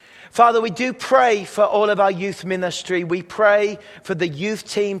Father, we do pray for all of our youth ministry. We pray for the youth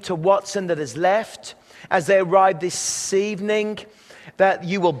team to Watson that has left as they arrive this evening, that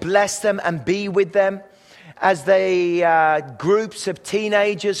you will bless them and be with them as they groups of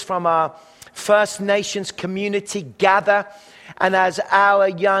teenagers from our First Nations community gather, and as our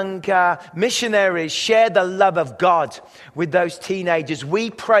young missionaries share the love of God with those teenagers. We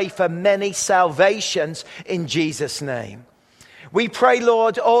pray for many salvations in Jesus' name. We pray,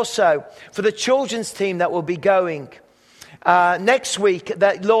 Lord, also for the children's team that will be going next week,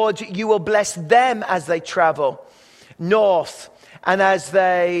 that, Lord, you will bless them as they travel north and as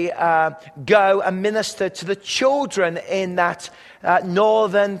they go and minister to the children in that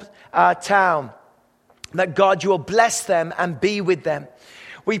northern town. That, God, you will bless them and be with them.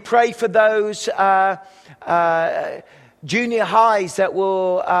 We pray for those junior highs that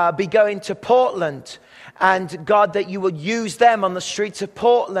will be going to Portland. And God, that you will use them on the streets of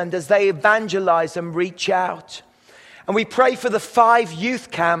Portland as they evangelize and reach out. And we pray for the 5 youth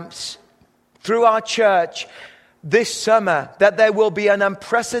camps through our church this summer, that there will be an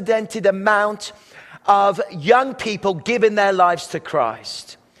unprecedented amount of young people giving their lives to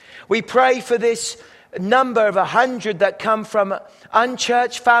Christ. We pray for this number of 100 that come from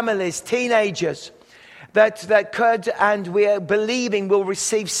unchurched families, teenagers, that could, and we are believing, will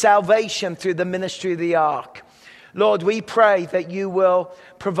receive salvation through the ministry of the Ark. Lord, we pray that you will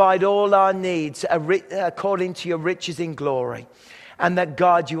provide all our needs according to your riches in glory. And that,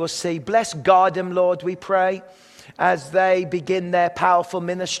 God, you will see. Bless Gardem, Lord, we pray, as they begin their powerful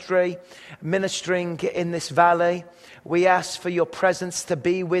ministry, ministering in this valley. We ask for your presence to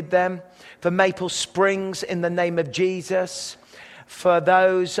be with them. For Maple Springs, in the name of Jesus. For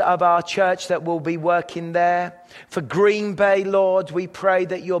those of our church that will be working there. For Green Bay, Lord, we pray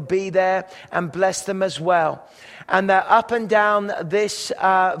that you'll be there and bless them as well. And that up and down this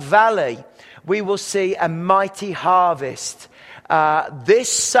valley, we will see a mighty harvest this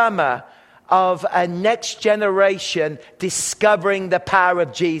summer of a next generation discovering the power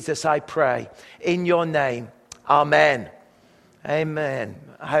of Jesus, I pray. In your name, amen. Amen.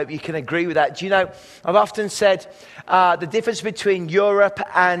 I hope you can agree with that. Do you know, I've often said the difference between Europe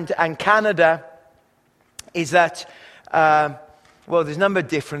and Canada is that, there's a number of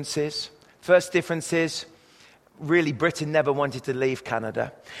differences. First difference is, really, Britain never wanted to leave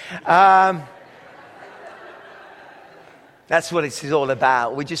Canada. That's what it's all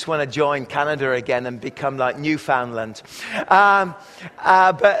about. We just want to join Canada again and become like Newfoundland. But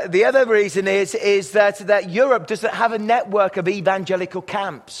the other reason is that Europe doesn't have a network of evangelical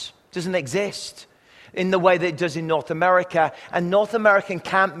camps. It doesn't exist in the way that it does in North America. And North American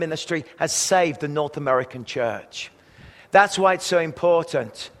camp ministry has saved the North American church. That's why it's so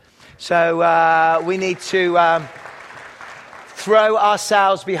important. So we need to throw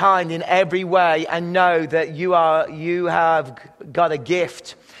ourselves behind in every way and know that you have got a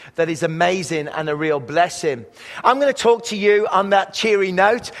gift that is amazing and a real blessing. I'm going to talk to you on that cheery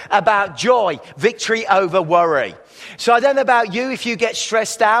note about joy, victory over worry. So I don't know about you, if you get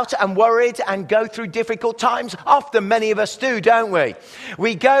stressed out and worried and go through difficult times. Often many of us do, don't we?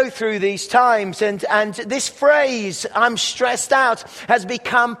 We go through these times, and this phrase, I'm stressed out, has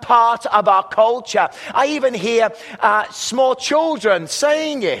become part of our culture. I even hear small children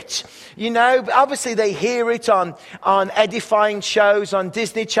saying it. You know, obviously they hear it on edifying shows on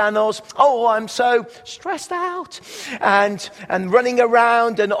Disney channels. Oh, I'm so stressed out, and running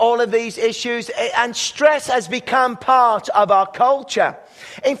around and all of these issues. And stress has become part of our culture.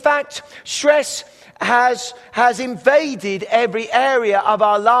 In fact, stress has invaded every area of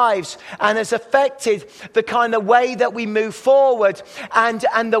our lives and has affected the kind of way that we move forward and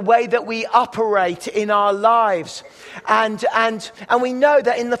the way that we operate in our lives. And we know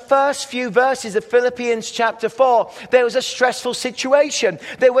that in the first few verses of Philippians chapter 4, there was a stressful situation.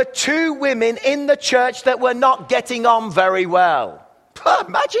 There were 2 women in the church that were not getting on very well.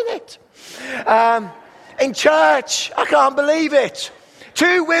 Imagine it. In church, I can't believe it.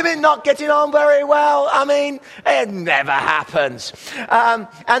 2 women not getting on very well. I mean, it never happens.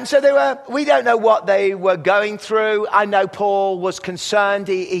 And so we don't know what they were going through. I know Paul was concerned.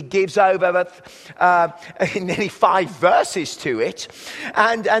 He gives over nearly 5 verses to it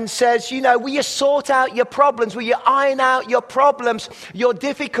and says, will you sort out your problems? Will you iron out your problems, your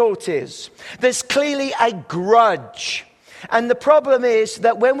difficulties? There's clearly a grudge. And the problem is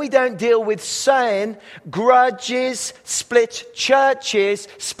that when we don't deal with sin, grudges, split churches,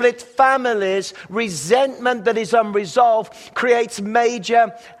 split families, resentment that is unresolved creates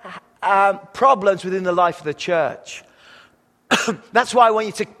major problems within the life of the church. That's why I want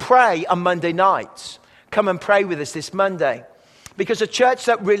you to pray on Monday nights. Come and pray with us this Monday. Because a church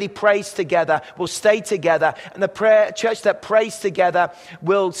that really prays together will stay together, and a church that prays together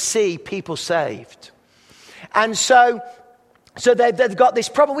will see people saved. And so they've got this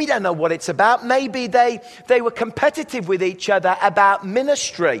problem. We don't know what it's about. Maybe they were competitive with each other about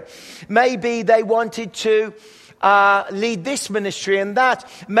ministry. Maybe they wanted to lead this ministry and that.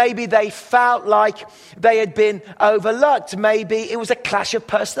 Maybe they felt like they had been overlooked. Maybe it was a clash of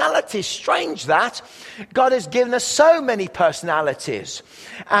personalities. Strange that. God has given us so many personalities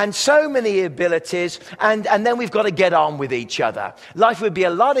and so many abilities, and then we've got to get on with each other. Life would be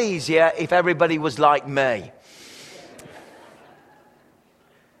a lot easier if everybody was like me.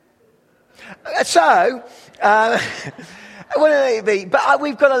 So, wouldn't it be? But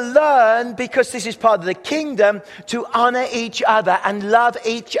we've got to learn, because this is part of the kingdom, to honor each other and love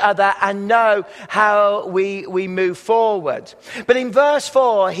each other and know how we move forward. But in verse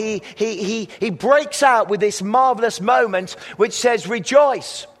 4, he breaks out with this marvelous moment which says,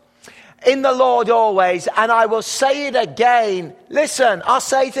 rejoice in the Lord always. And I will say it again. Listen, I'll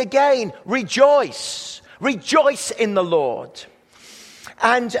say it again. Rejoice. Rejoice in the Lord.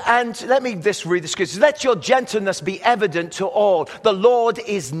 And let me just read the scriptures. Let your gentleness be evident to all. The Lord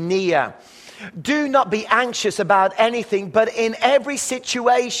is near. Do not be anxious about anything, but in every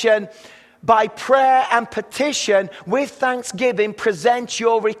situation, by prayer and petition, with thanksgiving, present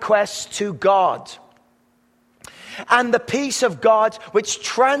your requests to God. And the peace of God, which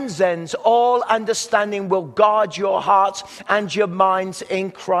transcends all understanding, will guard your hearts and your minds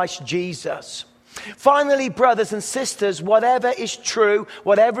in Christ Jesus. Finally, brothers and sisters, whatever is true,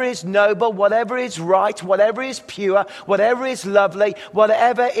 whatever is noble, whatever is right, whatever is pure, whatever is lovely,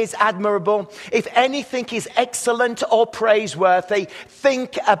 whatever is admirable, if anything is excellent or praiseworthy,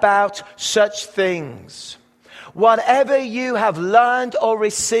 think about such things. Whatever you have learned or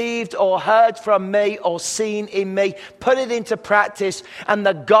received or heard from me or seen in me, put it into practice, and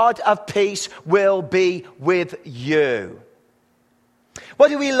the God of peace will be with you. What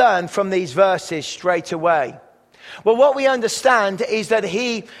do we learn from these verses straight away? Well, what we understand is that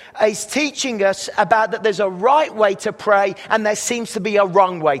he is teaching us about that there's a right way to pray and there seems to be a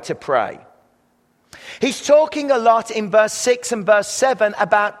wrong way to pray. He's talking a lot in verse 6 and verse 7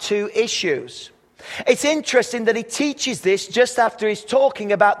 about two issues. It's interesting that he teaches this just after he's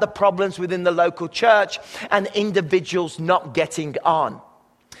talking about the problems within the local church and individuals not getting on.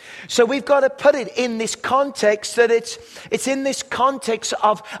 So we've got to put it in this context, that it's in this context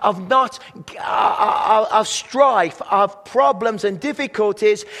of strife, of problems and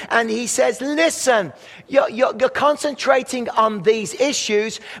difficulties. And he says, listen, you're concentrating on these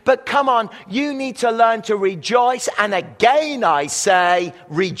issues, but come on, you need to learn to rejoice. And again, I say,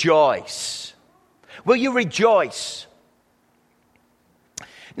 rejoice. Will you rejoice?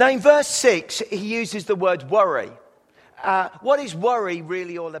 Now in verse 6, he uses the word worry. What is worry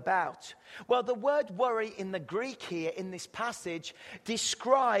really all about? Well, the word worry in the Greek here in this passage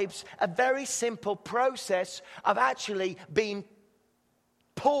describes a very simple process of actually being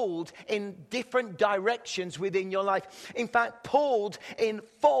pulled in different directions within your life. In fact, pulled in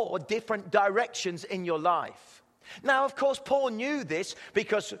 4 different directions in your life. Now, of course, Paul knew this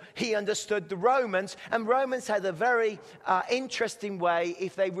because he understood the Romans, and Romans had a very interesting way,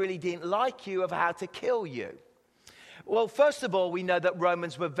 if they really didn't like you, of how to kill you. Well, first of all, we know that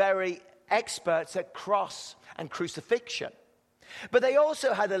Romans were very experts at cross and crucifixion. But they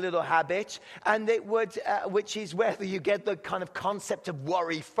also had a little habit, and it would, which is where you get the kind of concept of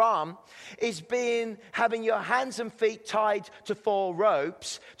worry from, is having your hands and feet tied to 4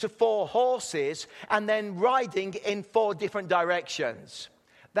 ropes, to 4 horses, and then riding in 4 different directions.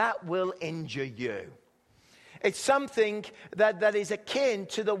 That will injure you. It's something that is akin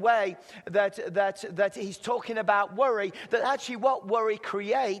to the way that he's talking about worry, that actually what worry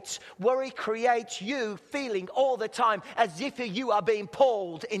creates you feeling all the time as if you are being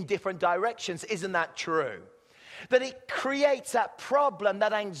pulled in different directions. Isn't that true? That it creates that problem,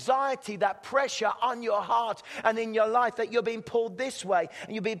 that anxiety, that pressure on your heart and in your life, that you're being pulled this way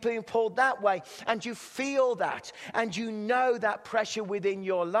and you're being pulled that way, and you feel that and you know that pressure within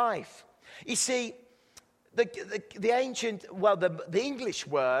your life. You see, the English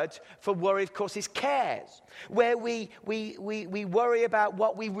word for worry, of course, is cares, where we worry about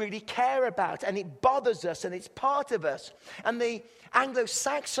what we really care about, and it bothers us, and it's part of us. And the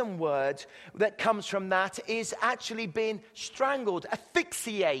Anglo-Saxon word that comes from that is actually being strangled,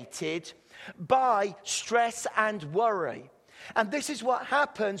 asphyxiated by stress and worry. And this is what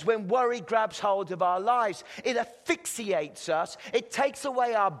happens when worry grabs hold of our lives. It asphyxiates us. It takes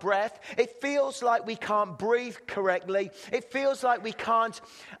away our breath. It feels like we can't breathe correctly. It feels like we can't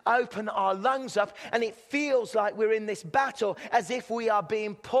open our lungs up. And it feels like we're in this battle as if we are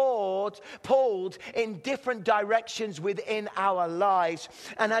being pulled in different directions within our lives.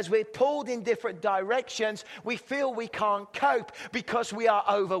 And as we're pulled in different directions, we feel we can't cope because we are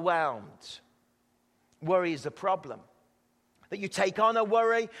overwhelmed. Worry is the problem. That you take on a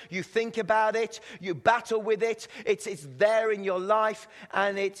worry, you think about it, you battle with it, it's there in your life,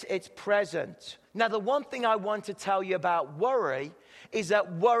 and it's present. Now, the one thing I want to tell you about worry is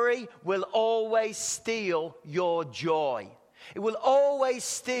that worry will always steal your joy. It will always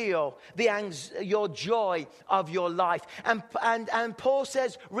steal your joy of your life. And Paul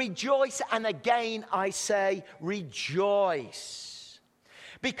says, rejoice, and again I say, rejoice.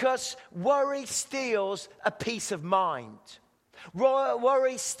 Because worry steals a peace of mind.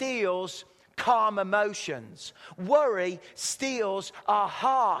 Worry steals calm emotions. Worry steals our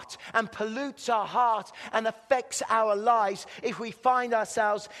heart and pollutes our heart and affects our lives if we find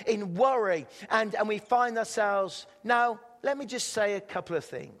ourselves in worry and we find ourselves... Now, let me just say a couple of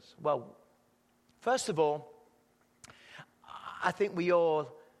things. Well, first of all, I think we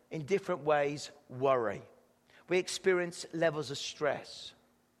all, in different ways, worry. We experience levels of stress.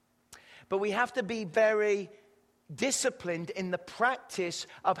 But we have to be very disciplined in the practice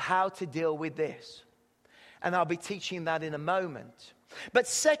of how to deal with this. And I'll be teaching that in a moment. But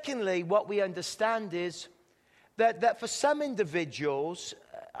secondly, what we understand is that for some individuals,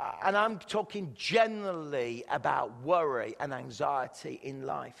 and I'm talking generally about worry and anxiety in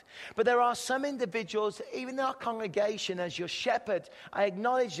life, but there are some individuals, even in our congregation, as your shepherd, I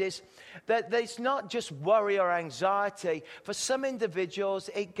acknowledge this, that it's not just worry or anxiety. For some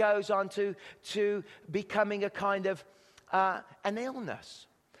individuals, it goes on to becoming a kind of an illness,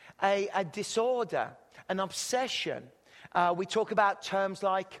 a disorder, an obsession. We talk about terms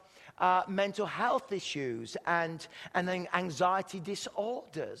like mental health issues and anxiety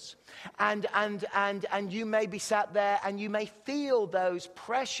disorders. And you may be sat there and you may feel those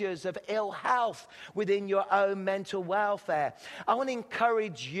pressures of ill health within your own mental welfare. I want to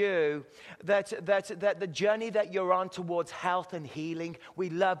encourage you that the journey that you're on towards health and healing, we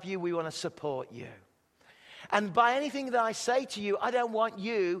love you, we want to support you. And by anything that I say to you, I don't want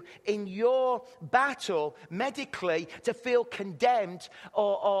you in your battle medically to feel condemned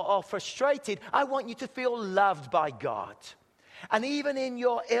or frustrated. I want you to feel loved by God. And even in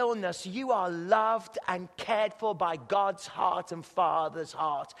your illness, you are loved and cared for by God's heart and Father's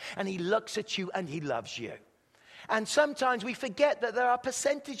heart. And He looks at you and He loves you. And sometimes we forget that there are a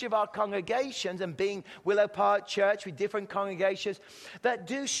percentage of our congregations, and being Willow Park Church with different congregations, that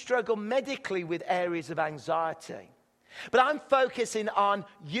do struggle medically with areas of anxiety. But I'm focusing on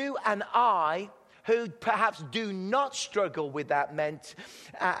you and I who perhaps do not struggle with that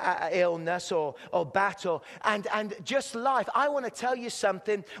illness or battle and just life. I want to tell you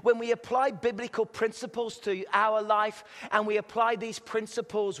something. When we apply biblical principles to our life and we apply these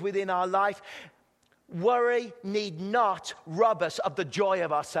principles within our life, worry need not rob us of the joy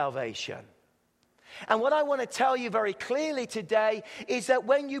of our salvation. And what I want to tell you very clearly today is that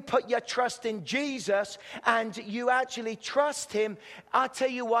when you put your trust in Jesus and you actually trust Him, I'll tell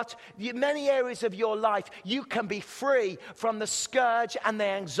you what, many areas of your life, you can be free from the scourge and the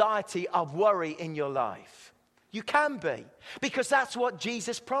anxiety of worry in your life. You can be, because that's what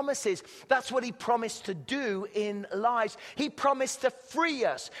Jesus promises. That's what He promised to do in lives. He promised to free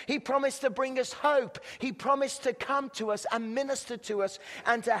us. He promised to bring us hope. He promised to come to us and minister to us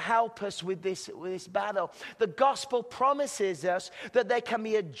and to help us with this battle. The gospel promises us that there can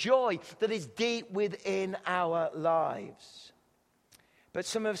be a joy that is deep within our lives. But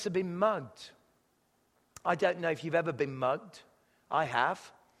some of us have been mugged. I don't know if you've ever been mugged. I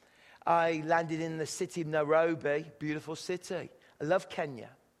have. I landed in the city of Nairobi, beautiful city. I love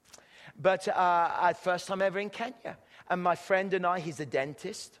Kenya. But first time ever in Kenya. And my friend and I, he's a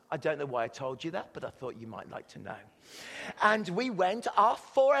dentist. I don't know why I told you that, but I thought you might like to know. And we went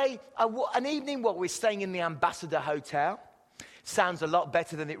off for an evening walk. We're staying in the Ambassador Hotel. Sounds a lot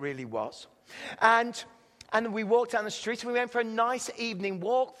better than it really was. And we walked down the streets and we went for a nice evening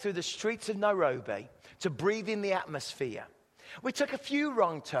walk through the streets of Nairobi to breathe in the atmosphere. We took a few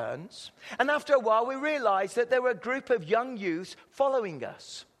wrong turns, and after a while we realized that there were a group of young youths following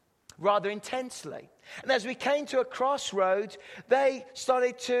us rather intensely. And as we came to a crossroad, they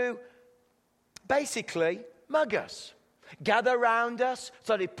started to basically mug us, gather around us,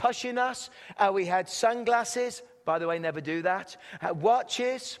 started pushing us. We had sunglasses. By the way, never do that.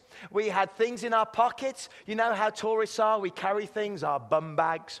 Watches. We had things in our pockets. You know how tourists are. We carry things, our bum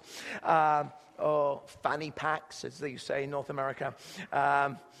bags, or fanny packs, as they say in North America.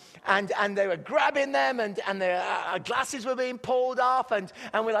 And they were grabbing them, and their glasses were being pulled off, and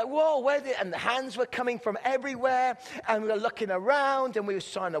we're like, whoa, where's it? And the hands were coming from everywhere, and we were looking around, and we were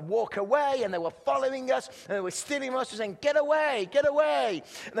trying to walk away, and they were following us, and they were stealing us, and saying, get away, get away.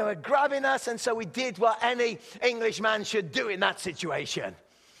 And they were grabbing us, and so we did what any Englishman should do in that situation.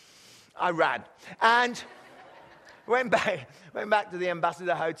 I ran, and went back to the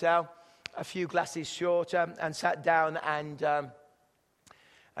Ambassador Hotel, a few glasses shorter, and sat down and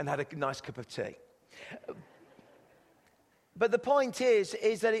had a nice cup of tea. But the point is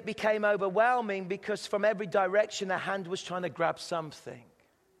that it became overwhelming because from every direction a hand was trying to grab something.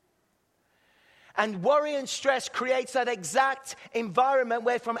 And worry and stress creates that exact environment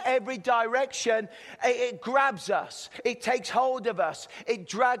where from every direction it grabs us, it takes hold of us, it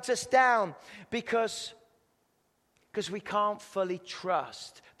drags us down because we can't fully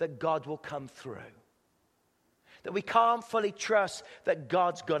trust that God will come through. That we can't fully trust that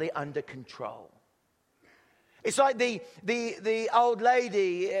God's got it under control. It's like the old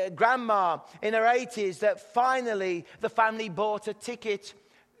lady, grandma in her 80s, that finally the family bought a ticket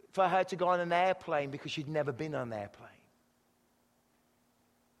for her to go on an airplane because she'd never been on an airplane.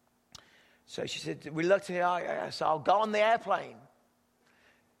 So she said, reluctantly, so I'll go on the airplane.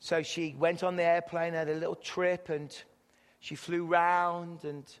 So she went on the airplane, had a little trip, and she flew round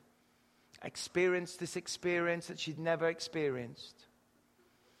and experienced this experience that she'd never experienced.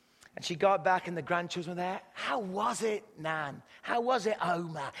 And she got back and the grandchildren were there. How was it, Nan? How was it,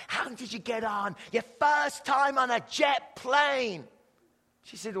 Oma? How did you get on? Your first time on a jet plane.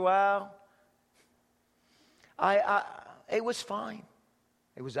 She said, well, it was fine.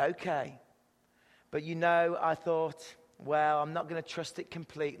 It was okay. But I thought, well, I'm not going to trust it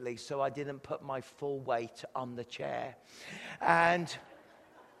completely, so I didn't put my full weight on the chair. And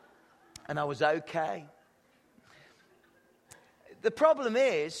I was okay. The problem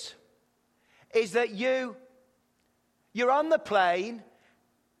is that you're on the plane,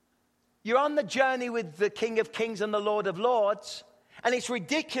 you're on the journey with the King of Kings and the Lord of Lords, and it's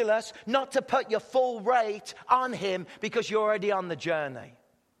ridiculous not to put your full weight on him because you're already on the journey.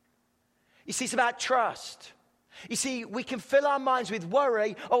 You see, it's about trust. You see, we can fill our minds with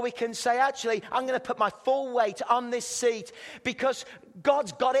worry, or we can say, actually, I'm going to put my full weight on this seat because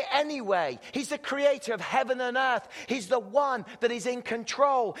God's got it anyway. He's the creator of heaven and earth. He's the one that is in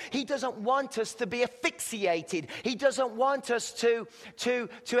control. He doesn't want us to be asphyxiated. He doesn't want us to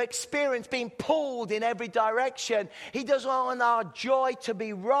experience being pulled in every direction. He doesn't want our joy to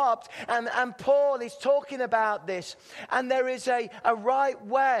be robbed. And Paul is talking about this. And there is a right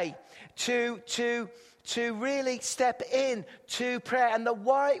way to really step in to prayer. And the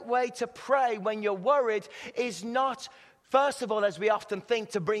right way to pray when you're worried is not, first of all, as we often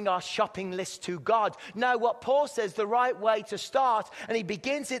think, to bring our shopping list to God. No, what Paul says, the right way to start, and he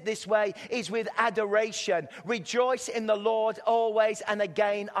begins it this way, is with adoration. Rejoice in the Lord always, and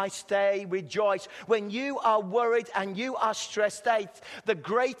again I say rejoice. When you are worried and you are stressed out, the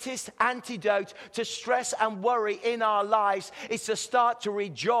greatest antidote to stress and worry in our lives is to start to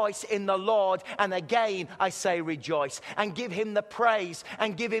rejoice in the Lord, and again I say rejoice, and give him the praise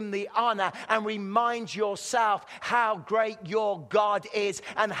and give him the honor, and remind yourself how great your God is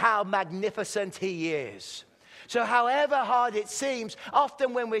and how magnificent he is. So however hard it seems,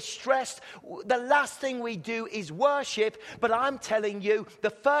 often when we're stressed, the last thing we do is worship. But I'm telling you,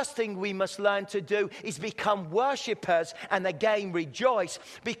 the first thing we must learn to do is become worshipers and again rejoice,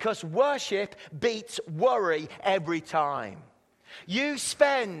 because worship beats worry every time. You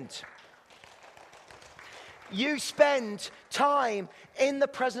spend time in the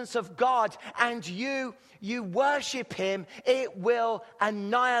presence of God and you worship him, it will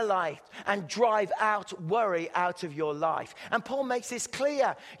annihilate and drive out worry out of your life. And Paul makes this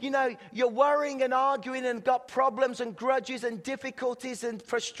clear. You're worrying and arguing and got problems and grudges and difficulties and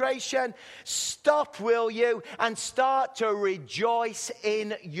frustration. Stop, will you, and start to rejoice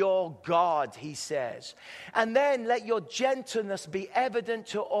in your God, he says. And then let your gentleness be evident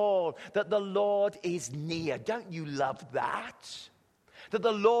to all that the Lord is near. Don't you love that? That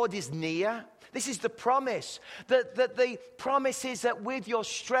the Lord is near. This is the promise. That the promise is that with your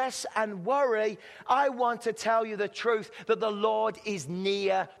stress and worry, I want to tell you the truth, that the Lord is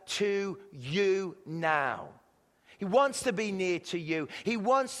near to you now. He wants to be near to you. He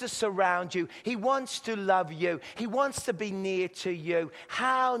wants to surround you. He wants to love you. He wants to be near to you.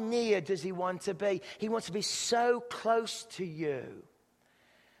 How near does he want to be? He wants to be so close to you.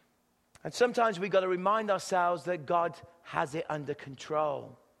 And sometimes we've got to remind ourselves that God has it under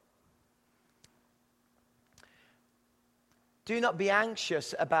control. Do not be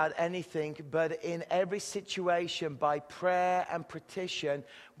anxious about anything, but in every situation, by prayer and petition,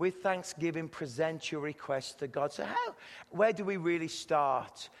 with thanksgiving, present your requests to God. So where do we really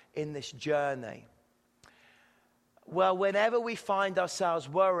start in this journey? Well, whenever we find ourselves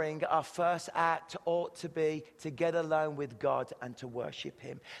worrying, our first act ought to be to get alone with God and to worship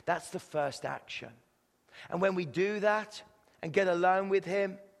Him. That's the first action. And when we do that and get alone with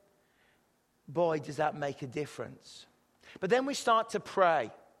Him, boy, does that make a difference. But then we start to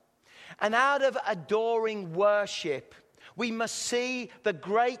pray. And out of adoring worship, we must see the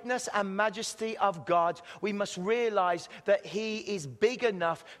greatness and majesty of God. We must realize that He is big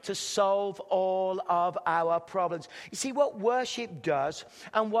enough to solve all of our problems. You see, what worship does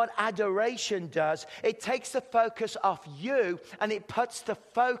and what adoration does, it takes the focus off you and it puts the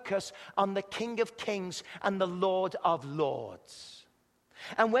focus on the King of Kings and the Lord of Lords.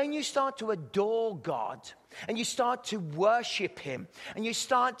 And when you start to adore God and you start to worship Him and you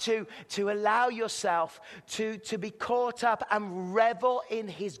start to allow yourself to be caught up and revel in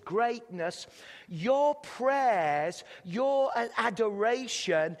His greatness, your prayers, your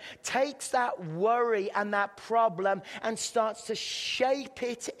adoration takes that worry and that problem and starts to shape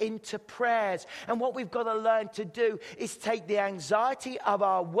it into prayers. And what we've got to learn to do is take the anxiety of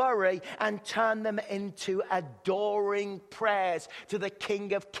our worry and turn them into adoring prayers to the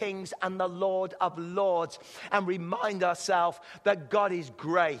King of Kings and the Lord of Lords, and remind ourselves that God is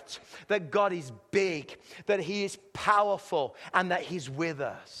great, that God is big, that He is powerful, and that He's with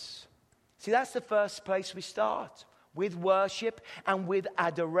us. See, that's the first place we start, with worship and with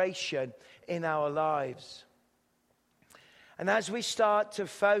adoration in our lives. And as we start to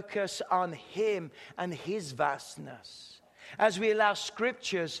focus on Him and His vastness, as we allow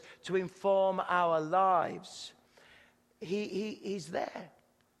scriptures to inform our lives, He's there.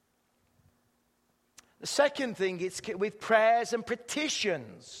 The second thing is with prayers and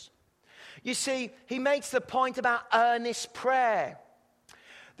petitions. You see, he makes the point about earnest prayer.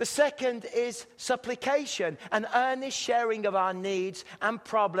 The second is supplication, an earnest sharing of our needs and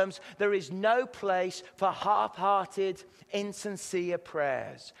problems. There is no place for half-hearted, insincere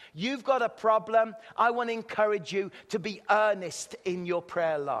prayers. You've got a problem. I want to encourage you to be earnest in your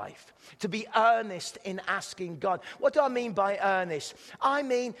prayer life, to be earnest in asking God. What do I mean by earnest? I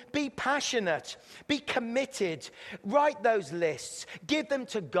mean be passionate, be committed, write those lists, give them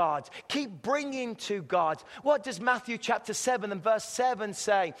to God, keep bringing to God. What does Matthew chapter 7 and verse 7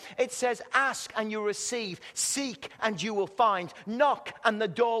 say? It says, ask and you receive, seek and you will find, knock and the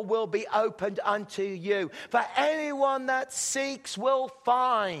door will be opened unto you. For anyone that seeks will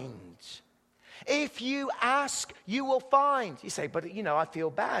find. If you ask, you will find. You say, but I feel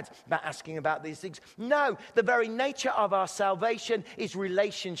bad about asking about these things. No, the very nature of our salvation is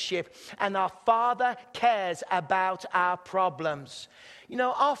relationship, and our Father cares about our problems.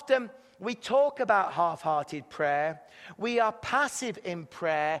 Often we talk about half-hearted prayer. We are passive in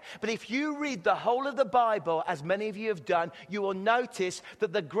prayer. But if you read the whole of the Bible, as many of you have done, you will notice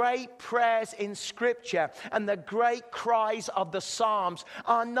that the great prayers in Scripture and the great cries of the Psalms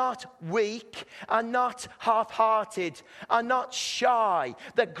are not weak, are not half-hearted, are not shy.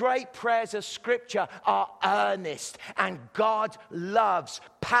 The great prayers of Scripture are earnest. And God loves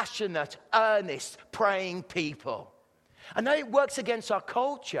passionate, earnest, praying people. I know it works against our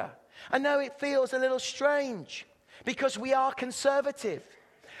culture. I know it feels a little strange because we are conservative.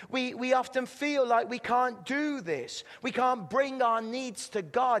 We often feel like we can't do this. We can't bring our needs to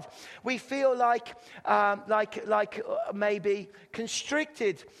God. We feel like maybe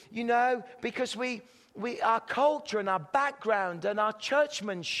constricted, because our culture and our background and our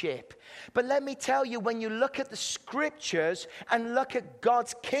churchmanship. But let me tell you, when you look at the scriptures and look at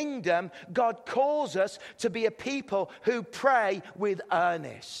God's kingdom, God calls us to be a people who pray with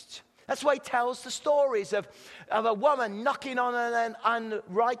earnest. That's why he tells the stories of a woman knocking on an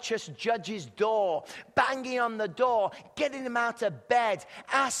unrighteous judge's door, banging on the door, getting him out of bed,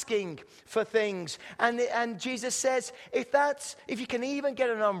 asking for things. And Jesus says, if you can even get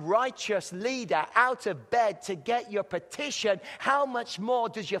an unrighteous leader out of bed to get your petition, how much more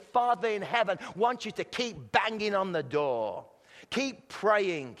does your Father in heaven want you to keep banging on the door? Keep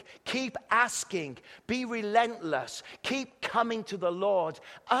praying, keep asking, be relentless, keep coming to the Lord.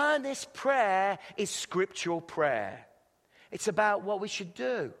 Earnest prayer is scriptural prayer. It's about what we should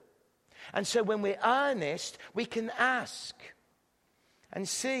do. And so when we're earnest, we can ask and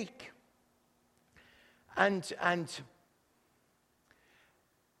seek. And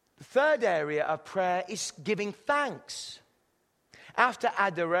the third area of prayer is giving thanks. After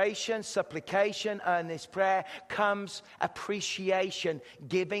adoration, supplication, earnest prayer comes appreciation,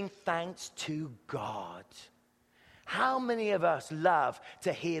 giving thanks to God. How many of us love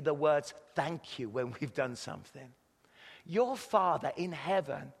to hear the words thank you when we've done something? Your Father in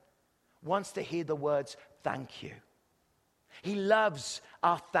heaven wants to hear the words thank you. He loves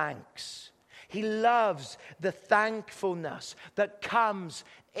our thanks. He loves the thankfulness that comes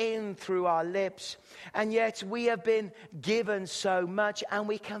in through our lips. And yet we have been given so much and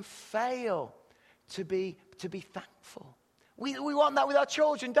we can fail to be thankful. We want that with our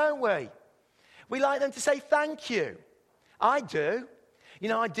children, don't we? We like them to say thank you. I do. You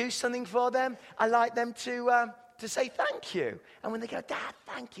know, I do something for them. I like them to say thank you. And when they go, Dad,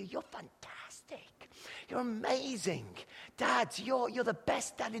 thank you. You're fantastic. You're amazing. Dad, you're the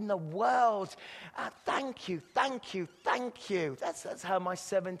best dad in the world. Thank you, thank you, thank you. That's how my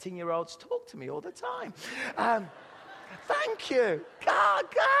 17-year-olds talk to me all the time. Thank you. God,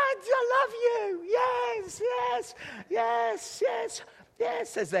 I love you. Yes, yes, yes, yes,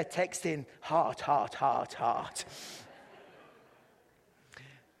 yes. As they're texting, heart, heart, heart, heart.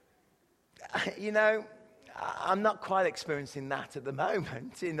 You know, I'm not quite experiencing that at the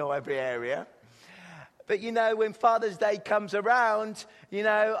moment in every area. But you know, when Father's Day comes around, you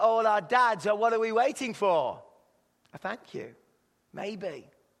know, all our dads are, what are we waiting for? A thank you, maybe,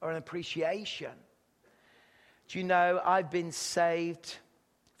 or an appreciation. Do you know, I've been saved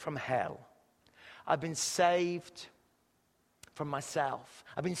from hell. I've been saved from myself.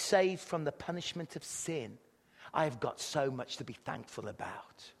 I've been saved from the punishment of sin. I have got so much to be thankful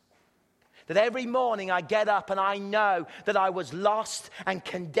about. That every morning I get up and I know that I was lost and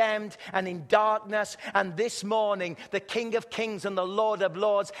condemned and in darkness. And this morning, the King of Kings and the Lord of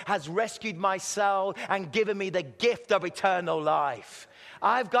Lords has rescued my soul and given me the gift of eternal life.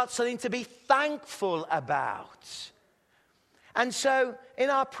 I've got something to be thankful about. And so in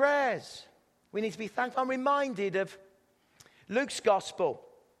our prayers, we need to be thankful. I'm reminded of Luke's Gospel.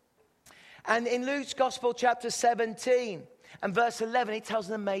 And in Luke's Gospel, chapter 17, and verse 11, it tells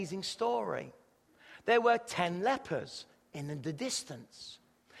an amazing story. There were 10 lepers in the distance.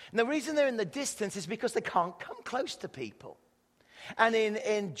 And the reason they're in the distance is because they can't come close to people. And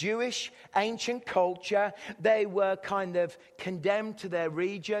in Jewish ancient culture, they were kind of condemned to their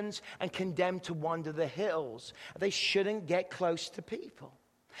regions and condemned to wander the hills. They shouldn't get close to people.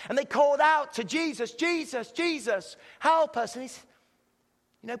 And they called out to Jesus, Jesus, Jesus, help us. And he's,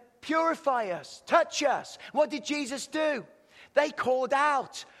 you know, purify us, touch us. What did Jesus do? They called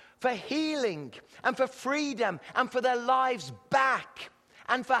out for healing and for freedom and for their lives back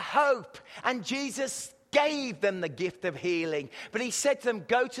and for hope. And Jesus gave them the gift of healing. But he said to them,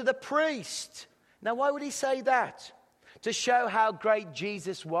 go to the priest. Now, why would he say that? To show how great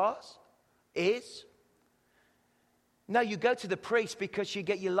Jesus is? No, you go to the priest because you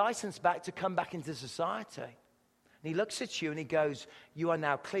get your license back to come back into society. And he looks at you and he goes, you are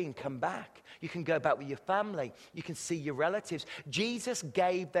now clean, come back. You can go back with your family. You can see your relatives. Jesus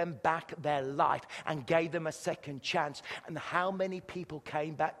gave them back their life and gave them a second chance. And how many people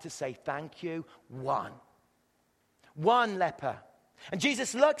came back to say thank you? One leper. And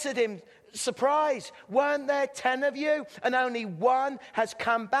Jesus looks at him, surprised. Weren't there 10 of you? And only one has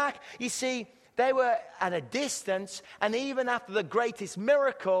come back. You see, they were at a distance, and even after the greatest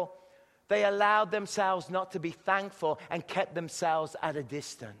miracle, they allowed themselves not to be thankful and kept themselves at a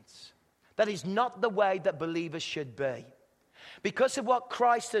distance. That is not the way that believers should be. Because of what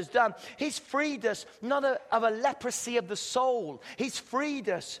Christ has done, he's freed us not of a leprosy of the soul. He's freed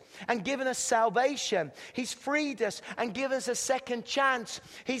us and given us salvation. He's freed us and given us a second chance.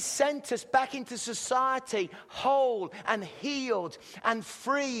 He's sent us back into society whole and healed and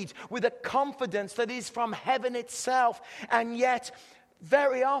freed with a confidence that is from heaven itself. And yet,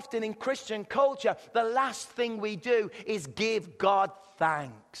 very often in Christian culture, the last thing we do is give God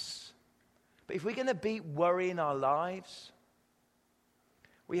thanks. But if we're going to beat worry in our lives,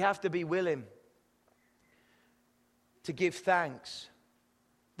 we have to be willing to give thanks.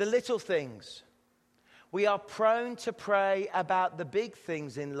 The little things. We are prone to pray about the big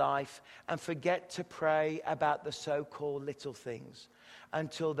things in life and forget to pray about the so-called little things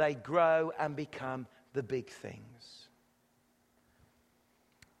until they grow and become the big things.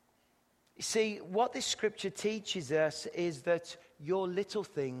 You see, what this scripture teaches us is that your little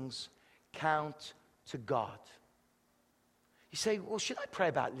things count to God. You say, well, should I pray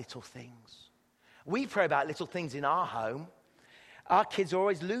about little things? We pray about little things in our home. Our kids are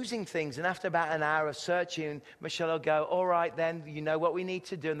always losing things. And after about an hour of searching, Michelle will go, all right, then, you know what we need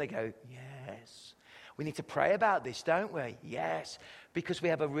to do? And they go, yes. We need to pray about this, don't we? Yes. Because we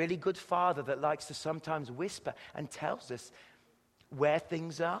have a really good father that likes to sometimes whisper and tells us where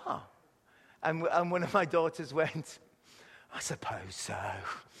things are. And one of my daughters went, I suppose so.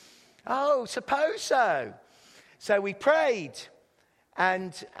 Oh, suppose so. So we prayed,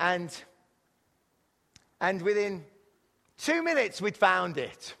 and within 2 minutes we'd found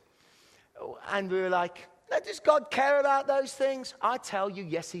it. And we were like, does God care about those things? I tell you,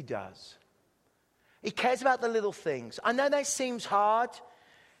 yes, he does. He cares about the little things. I know that seems hard,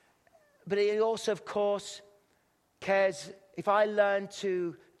 but he also, of course, cares if I learn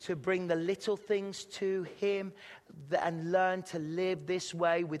to bring the little things to him and learn to live this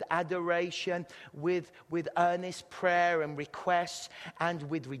way with adoration, with earnest prayer and requests, and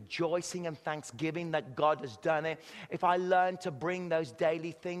with rejoicing and thanksgiving that God has done it. If I learn to bring those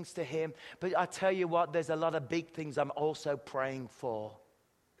daily things to him, but I tell you what, there's a lot of big things I'm also praying for.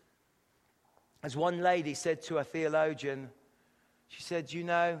 As one lady said to a theologian, she said, should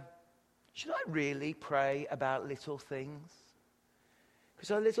I really pray about little things? Because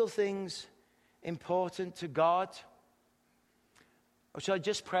are little things important to God? Or should I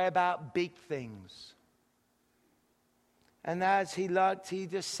just pray about big things? And as he looked, he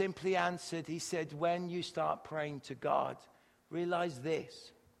just simply answered. He said, when you start praying to God, realize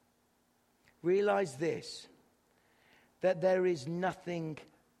this, that there is nothing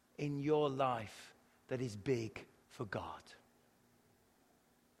in your life that is big for God.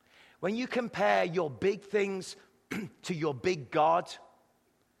 When you compare your big things to your big God,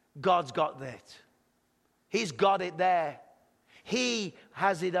 God's got that. He's got it there. He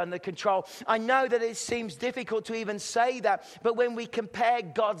has it under control. I know that it seems difficult to even say that, but when we compare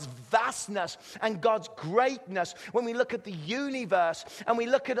God's vastness and God's greatness, when we look at the universe and we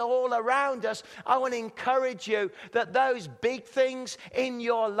look at all around us, I want to encourage you that those big things in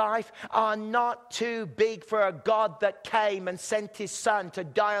your life are not too big for a God that came and sent his son to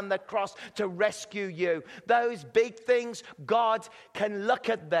die on the cross to rescue you. Those big things, God can look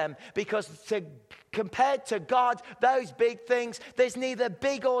at them because compared to God, those big things, there's neither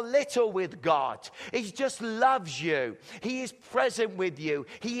big or little with God. He just loves you. He is present with you.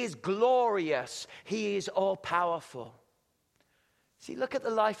 He is glorious. He is all powerful. See, look at the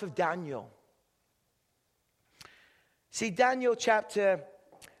life of Daniel. See, Daniel chapter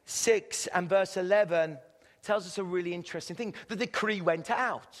 6 and verse 11 tells us a really interesting thing. The decree went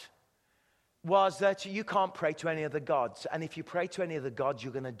out was that you can't pray to any other gods. And if you pray to any other gods,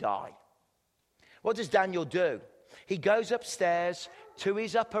 you're going to die. What does Daniel do? He goes upstairs to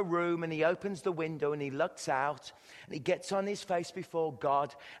his upper room and he opens the window and he looks out and he gets on his face before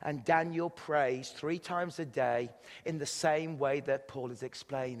God, and Daniel prays 3 times a day in the same way that Paul is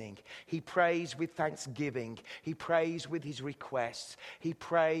explaining. He prays with thanksgiving. He prays with his requests. He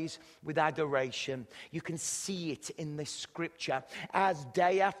prays with adoration. You can see it in this scripture as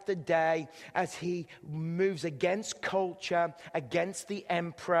day after day, as he moves against culture, against the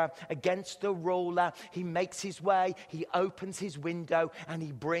emperor, against the ruler, he makes his way, he opens his window, and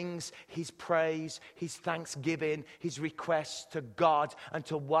he brings his praise, his thanksgiving, his requests to God,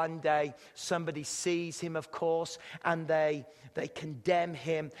 until one day somebody sees him, of course, and they condemn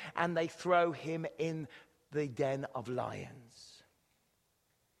him and they throw him in the den of lions.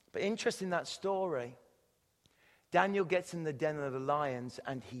 But interesting, that story, Daniel gets in the den of the lions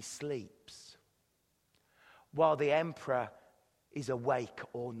and he sleeps while the emperor is awake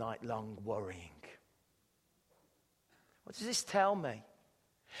all night long worrying. What does this tell me?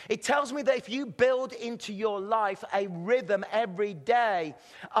 It tells me that if you build into your life a rhythm every day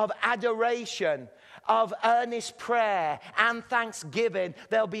of adoration, of earnest prayer and thanksgiving,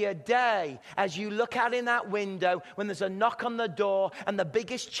 there'll be a day as you look out in that window when there's a knock on the door and the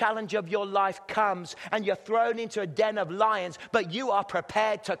biggest challenge of your life comes and you're thrown into a den of lions, but you are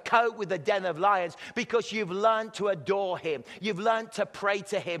prepared to cope with the den of lions because you've learned to adore him, you've learned to pray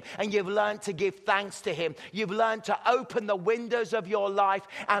to him, and you've learned to give thanks to him. You've learned to open the windows of your life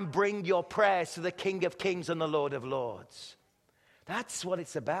and bring your prayers to the King of Kings and the Lord of Lords. That's what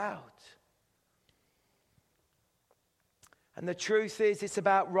it's about. And the truth is, it's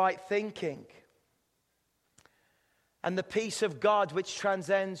about right thinking. And the peace of God, which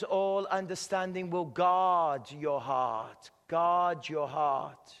transcends all understanding, will guard your heart. Guard your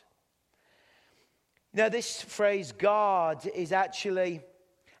heart. Now, this phrase, guard, is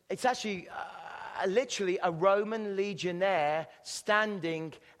literally a Roman legionnaire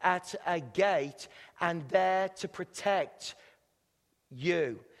standing at a gate and there to protect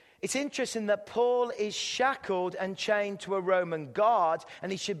you. It's interesting that Paul is shackled and chained to a Roman guard,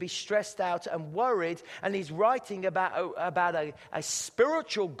 and he should be stressed out and worried, and he's writing about a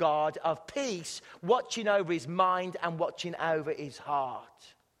spiritual guard of peace watching over his mind and watching over his heart.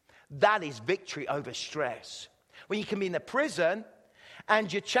 That is victory over stress. When you can be in a prison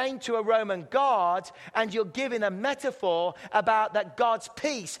and you're chained to a Roman guard, and you're given a metaphor about that God's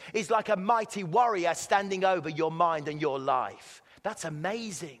peace is like a mighty warrior standing over your mind and your life. That's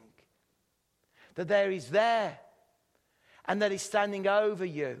amazing. That there He's there, and that He's standing over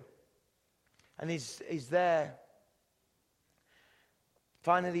you, and He's there.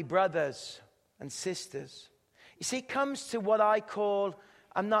 Finally, brothers and sisters, you see, it comes to what I call,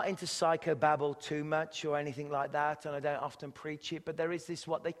 I'm not into psychobabble too much or anything like that, and I don't often preach it, but there is this,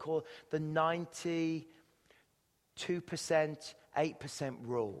 what they call the 92%, 8%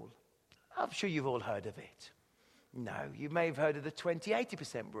 rule. I'm sure you've all heard of it. No, you may have heard of the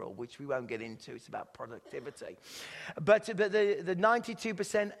 20-80% rule, which we won't get into. It's about productivity. But the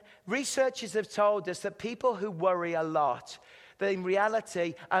 92%, researchers have told us that people who worry a lot, that in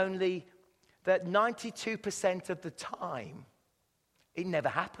reality only that 92% of the time, it never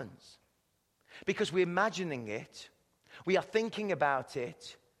happens. Because we're imagining it, we are thinking about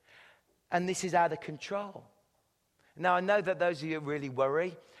it, and this is out of control. Now, I know that those of you who really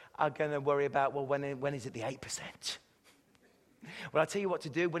worry are going to worry about, well, when is it the 8%? Well, I'll tell you what to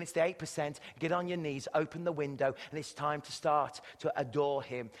do. When it's the 8%, get on your knees, open the window, and it's time to start to adore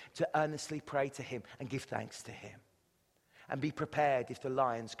Him, to earnestly pray to Him and give thanks to Him. And be prepared if the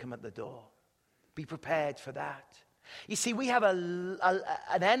lions come at the door. Be prepared for that. You see, we have an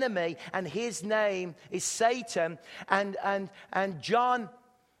enemy, and his name is Satan. And John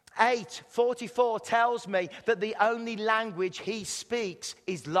 8:44 tells me that the only language he speaks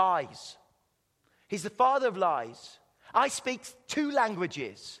is lies. He's the father of lies. I speak 2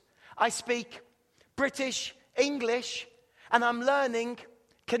 languages. I speak British English, and I'm learning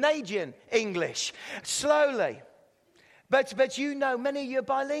Canadian English slowly. But you know, many of you are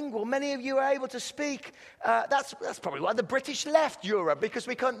bilingual. Many of you are able to speak. That's probably why the British left Europe, because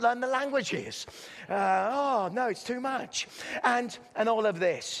we couldn't learn the languages. No, it's too much. And all of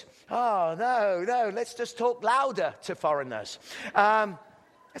this. Oh, no, let's just talk louder to foreigners.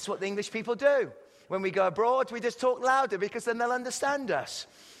 That's what the English people do. When we go abroad, we just talk louder because then they'll understand us.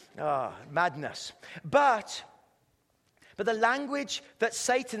 Madness. But the language that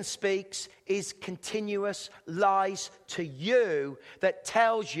Satan speaks is continuous lies to you that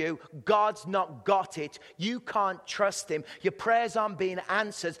tells you God's not got it. You can't trust Him. Your prayers aren't being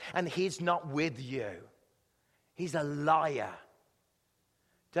answered, and He's not with you. He's a liar.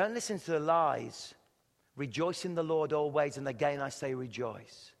 Don't listen to the lies. Rejoice in the Lord always, and again I say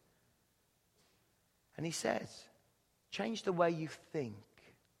rejoice. And He says, change the way you think.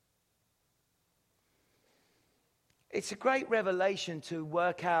 It's a great revelation to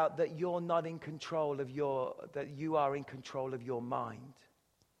work out that you're not in control of that you are in control of your mind.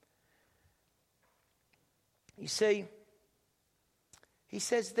 You see, He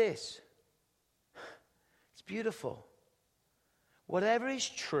says this. It's beautiful. Whatever is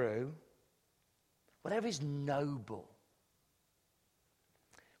true, whatever is noble,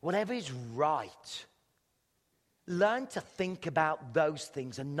 whatever is right, learn to think about those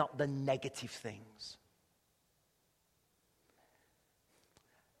things and not the negative things.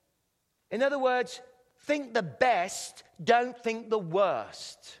 In other words, think the best, don't think the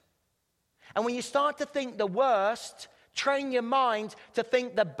worst. And when you start to think the worst, train your mind to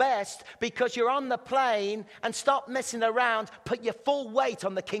think the best, because you're on the plane, and stop messing around. Put your full weight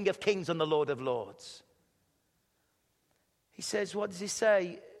on the King of Kings and the Lord of Lords. He says, what does he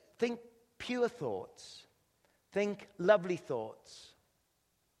say? Think pure thoughts. Think lovely thoughts.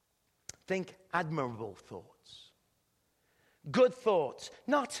 Think admirable thoughts. Good thoughts,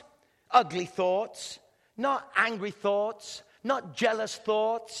 not ugly thoughts, not angry thoughts, not jealous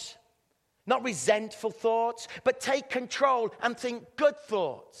thoughts, not resentful thoughts, but take control and think good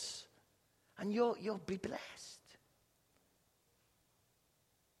thoughts, and you'll be blessed.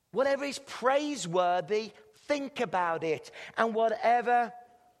 Whatever is praiseworthy, think about it, and whatever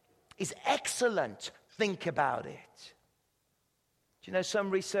is excellent, think about it. Do you know, some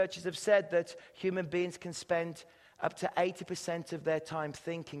researchers have said that human beings can spend up to 80% of their time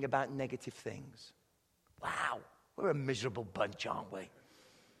thinking about negative things. Wow, we're a miserable bunch, aren't we?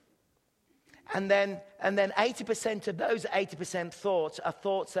 And then 80% of those 80% thoughts are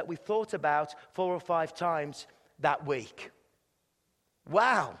thoughts that we've thought about 4 or 5 times that week.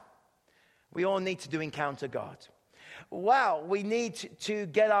 Wow, we all need to encounter God. Wow, we need to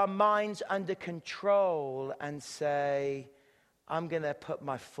get our minds under control and say, I'm going to put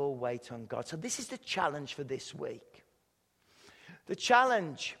my full weight on God. So this is the challenge for this week. The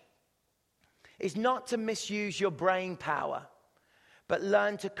challenge is not to misuse your brain power, but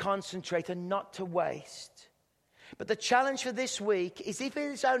learn to concentrate and not to waste. But the challenge for this week is, if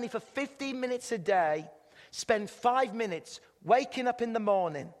it is only for 15 minutes a day, Spend 5 minutes waking up in the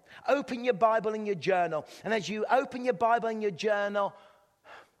morning. Open your Bible and your journal. And as you open your Bible and your journal,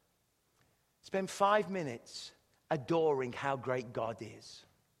 spend 5 minutes adoring how great God is.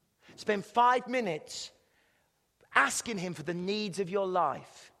 Spend 5 minutes asking him for the needs of your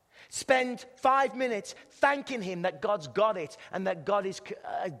life. Spend 5 minutes thanking him that God's got it and that God is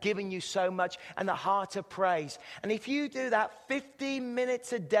giving you so much and a heart of praise. And if you do that 15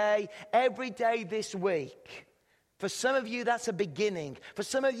 minutes a day, every day this week, for some of you, that's a beginning. For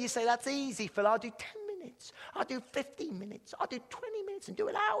some of you say, that's easy, Phil. I'll do 10 minutes. I'll do 15 minutes. I'll do 20 minutes and do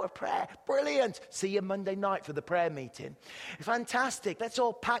an hour of prayer. Brilliant. See you Monday night for the prayer meeting. Fantastic. Let's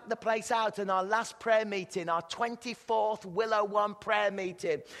all pack the place out in our last prayer meeting, our 24th Willow One prayer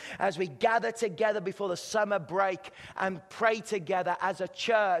meeting, as we gather together before the summer break and pray together as a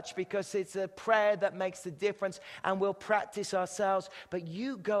church, because it's a prayer that makes the difference, and we'll practice ourselves. But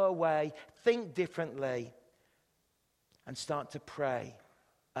you go away, think differently, and start to pray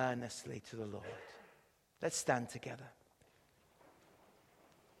earnestly to the Lord. Let's stand together.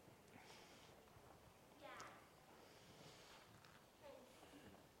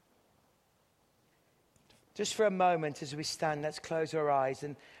 Just for a moment as we stand, let's close our eyes.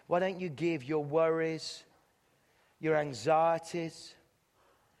 And why don't you give your worries, your anxieties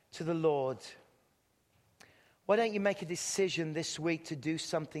to the Lord? Why don't you make a decision this week to do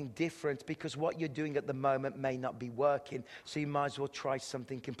something different, because what you're doing at the moment may not be working, so you might as well try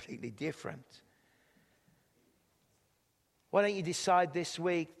something completely different. Why don't you decide this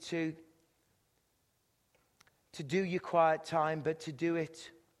week to do your quiet time, but to do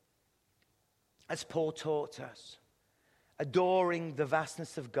it as Paul taught us, adoring the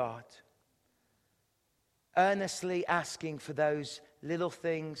vastness of God, earnestly asking for those little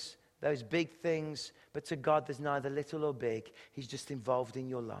things, those big things, but to God there's neither little or big. He's just involved in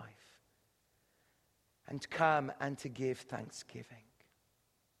your life. And to come and to give thanksgiving.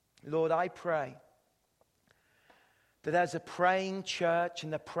 Lord, I pray that as a praying church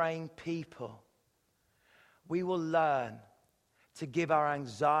and a praying people, we will learn to give our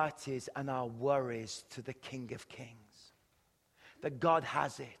anxieties and our worries to the King of Kings. That God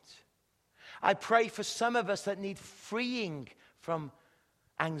has it. I pray for some of us that need freeing from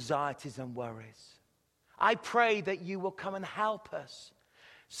anxieties and worries. I pray that you will come and help us.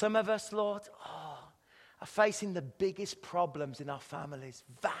 Some of us, Lord, are facing the biggest problems in our families.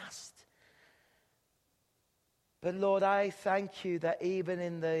 Vast. But Lord, I thank you that even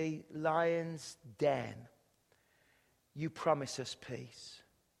in the lion's den, you promise us peace.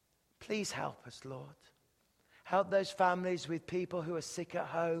 Please help us, Lord. Help those families with people who are sick at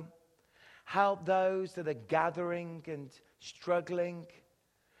home. Help those that are gathering and struggling.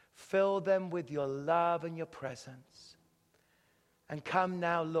 Fill them with your love and your presence. And come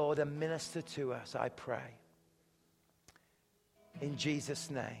now, Lord, and minister to us, I pray. In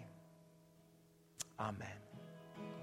Jesus' name, amen.